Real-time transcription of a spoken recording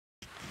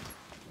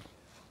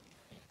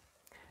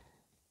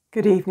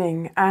Good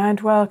evening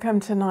and welcome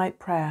to night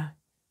prayer.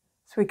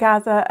 As we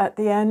gather at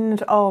the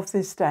end of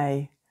this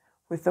day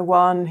with the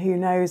one who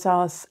knows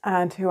us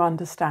and who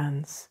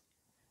understands.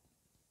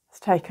 Let's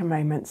take a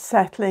moment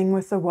settling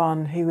with the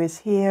one who is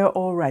here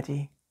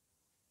already.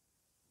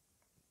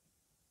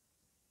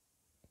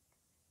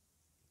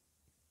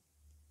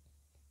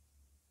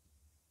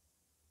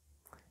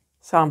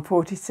 Psalm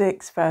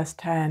 46 verse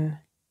 10.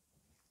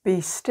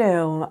 Be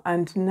still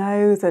and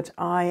know that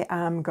I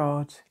am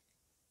God.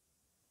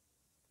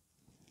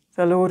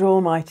 The Lord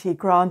Almighty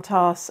grant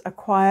us a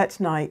quiet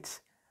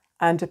night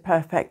and a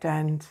perfect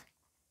end.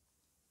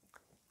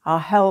 Our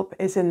help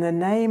is in the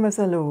name of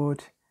the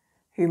Lord,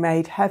 who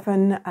made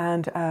heaven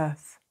and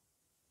earth.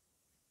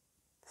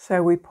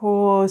 So we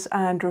pause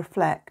and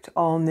reflect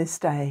on this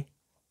day,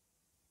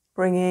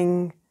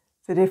 bringing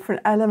the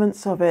different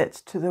elements of it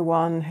to the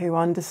one who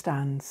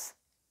understands.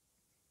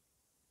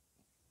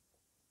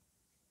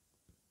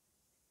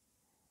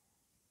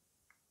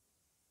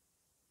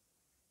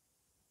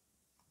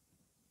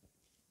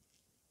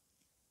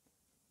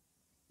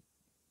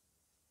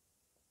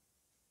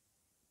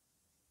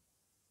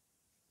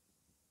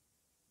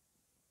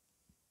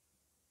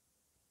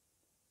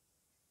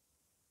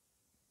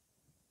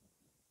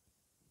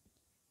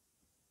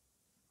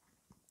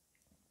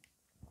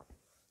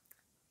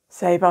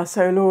 Save us,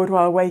 O Lord,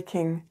 while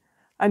waking,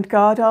 and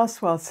guard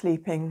us while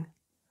sleeping,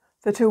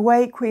 that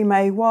awake we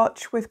may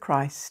watch with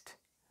Christ,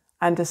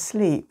 and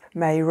asleep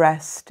may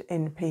rest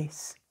in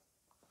peace.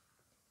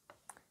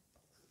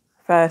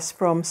 Verse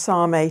from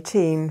Psalm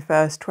 18,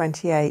 verse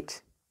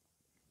 28.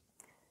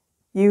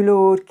 You,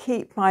 Lord,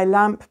 keep my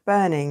lamp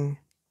burning.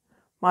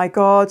 My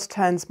God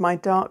turns my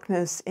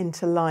darkness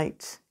into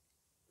light.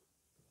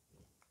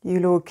 You,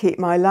 Lord, keep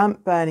my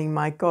lamp burning.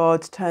 My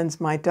God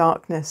turns my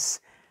darkness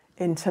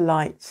into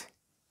light.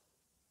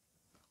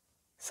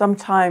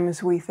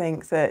 Sometimes we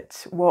think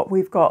that what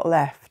we've got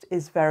left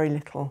is very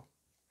little.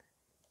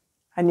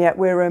 And yet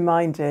we're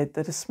reminded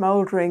that a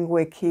smouldering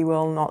wick he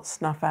will not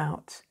snuff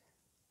out.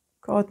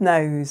 God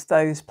knows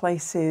those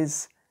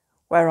places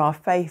where our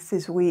faith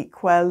is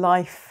weak, where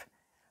life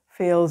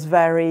feels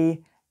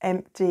very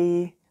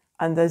empty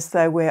and as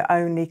though we're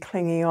only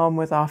clinging on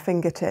with our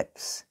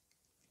fingertips.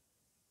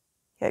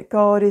 Yet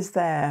God is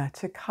there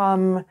to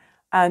come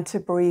and to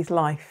breathe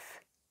life,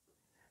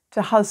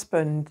 to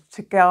husband,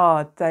 to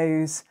guard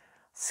those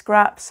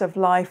scraps of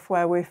life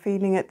where we're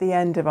feeling at the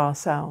end of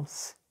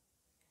ourselves.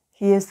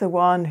 He is the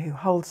one who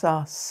holds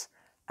us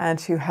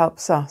and who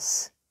helps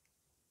us.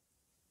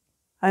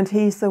 And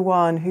he's the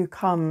one who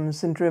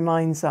comes and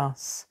reminds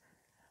us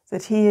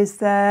that he is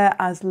there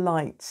as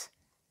light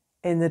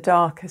in the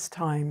darkest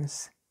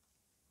times.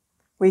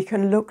 We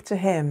can look to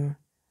him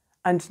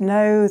and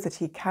know that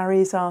he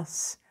carries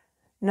us,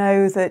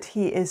 know that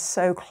he is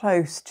so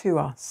close to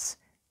us,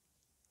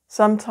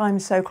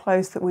 sometimes so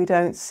close that we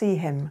don't see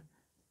him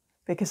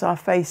because our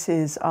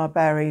faces are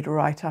buried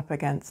right up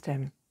against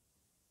him.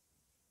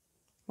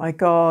 My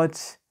God,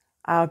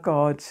 our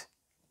God,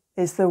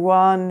 is the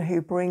one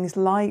who brings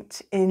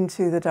light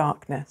into the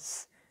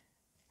darkness,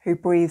 who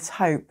breathes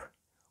hope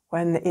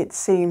when it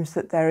seems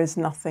that there is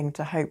nothing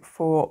to hope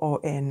for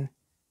or in.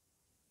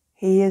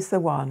 He is the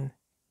one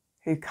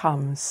who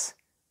comes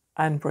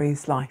and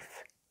breathes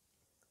life.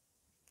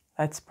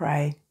 Let's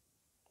pray.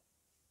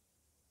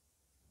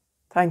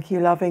 Thank you,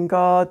 loving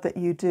God, that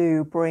you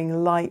do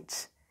bring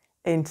light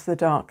into the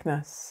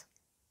darkness.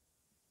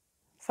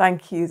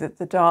 Thank you that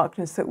the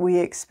darkness that we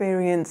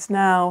experience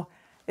now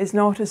is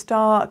not as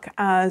dark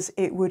as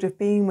it would have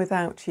been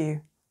without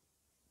you.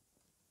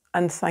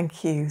 And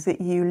thank you that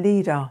you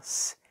lead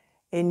us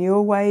in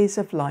your ways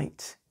of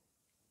light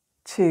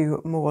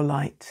to more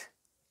light.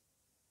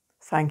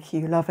 Thank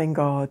you, loving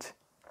God.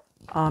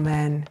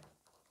 Amen.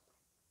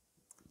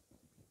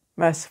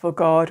 Merciful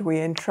God,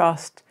 we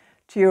entrust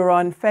to your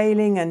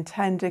unfailing and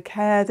tender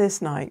care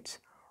this night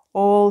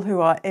all who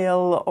are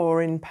ill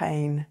or in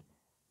pain,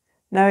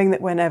 knowing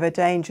that whenever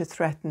danger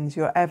threatens,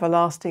 your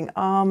everlasting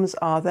arms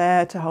are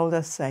there to hold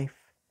us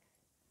safe.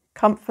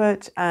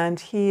 Comfort and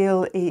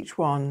heal each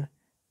one,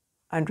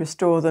 and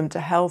restore them to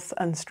health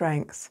and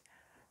strength,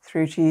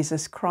 through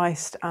Jesus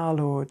Christ our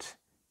Lord.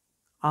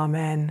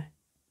 Amen.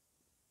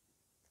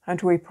 And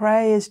we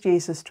pray as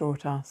Jesus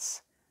taught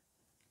us.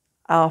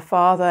 Our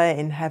Father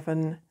in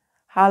heaven,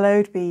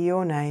 hallowed be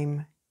your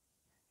name.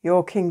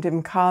 Your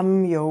kingdom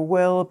come, your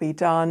will be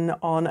done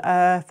on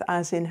earth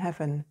as in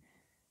heaven.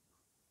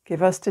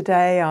 Give us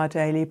today our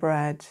daily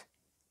bread.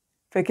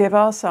 Forgive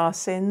us our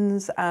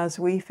sins as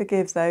we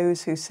forgive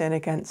those who sin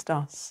against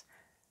us.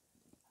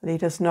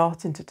 Lead us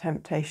not into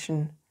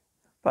temptation,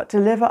 but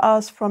deliver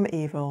us from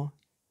evil.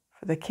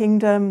 For the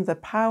kingdom, the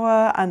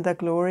power, and the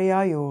glory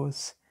are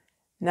yours,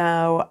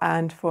 now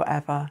and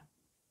forever.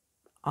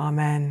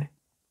 Amen.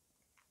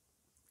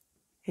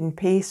 In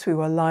peace we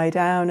will lie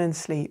down and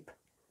sleep,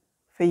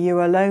 for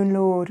you alone,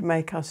 Lord,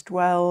 make us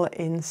dwell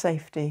in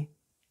safety.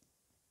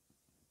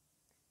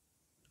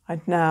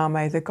 And now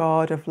may the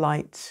God of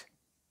light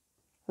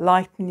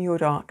lighten your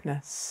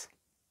darkness,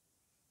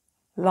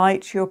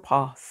 light your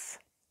path,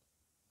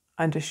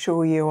 and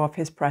assure you of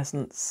his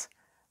presence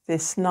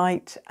this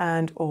night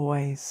and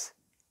always.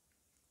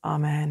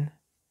 Amen.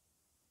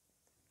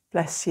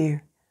 Bless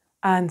you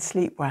and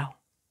sleep well.